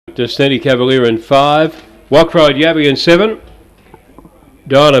Destiny Cavalier in 5. Walkride Yabby in 7.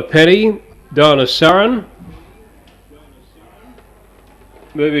 Dinah Penny. Dinah Surren.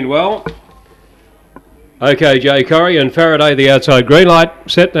 Moving well. OK, Jay Corrie and Faraday the outside. Green light.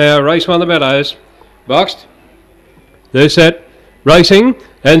 Set now. Race 1 the Meadows. Boxed. They're set. Racing.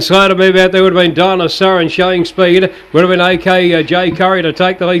 And slow to move out there would have been Dinah Surren showing speed. Would have been AK Jay Curry to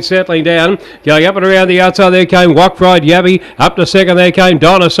take the lead, settling down. Going up and around the outside there came Walkride Yabby. Up to second there came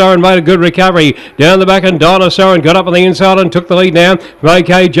Dinah Surren, made a good recovery. Down the back and Dinah Surren got up on the inside and took the lead now from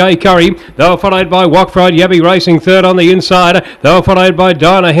AK Jay Curry. They were followed by Walkride Yabby racing third on the inside. They were followed by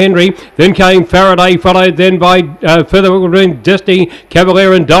Dinah Henry. Then came Faraday, followed then by further between Destiny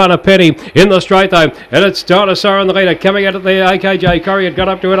Cavalier and Dinah Penny. In the straight though, and it's Dinah Surren the leader. Coming out at the AK Jay Curry had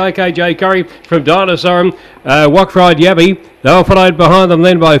got up to it. OK Jay Curry from Dinah Surren, Walkride Yabby. They were followed behind them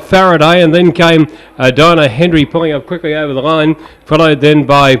then by Faraday, and then came Dinah Henry pulling up quickly over the line, followed then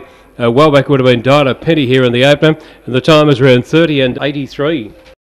by well back would have been Dinah Penny here in the opener, and the time is around 30 and 83.